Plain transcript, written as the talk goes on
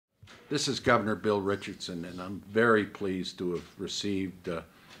This is Governor Bill Richardson, and I'm very pleased to have received the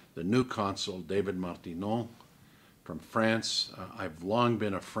new consul, David Martinon, from France. I've long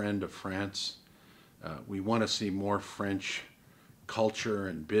been a friend of France. We want to see more French culture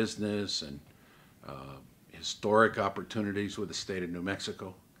and business and historic opportunities with the state of New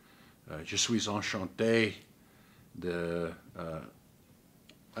Mexico. Je suis enchanté de...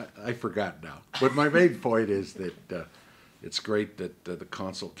 I forgot now. But my main point is that it's great that the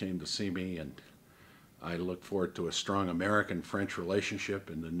consul came to see me, and I look forward to a strong American-French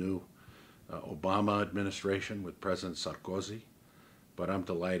relationship in the new Obama administration with President Sarkozy. But I'm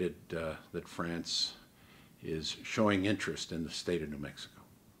delighted that France is showing interest in the state of New Mexico.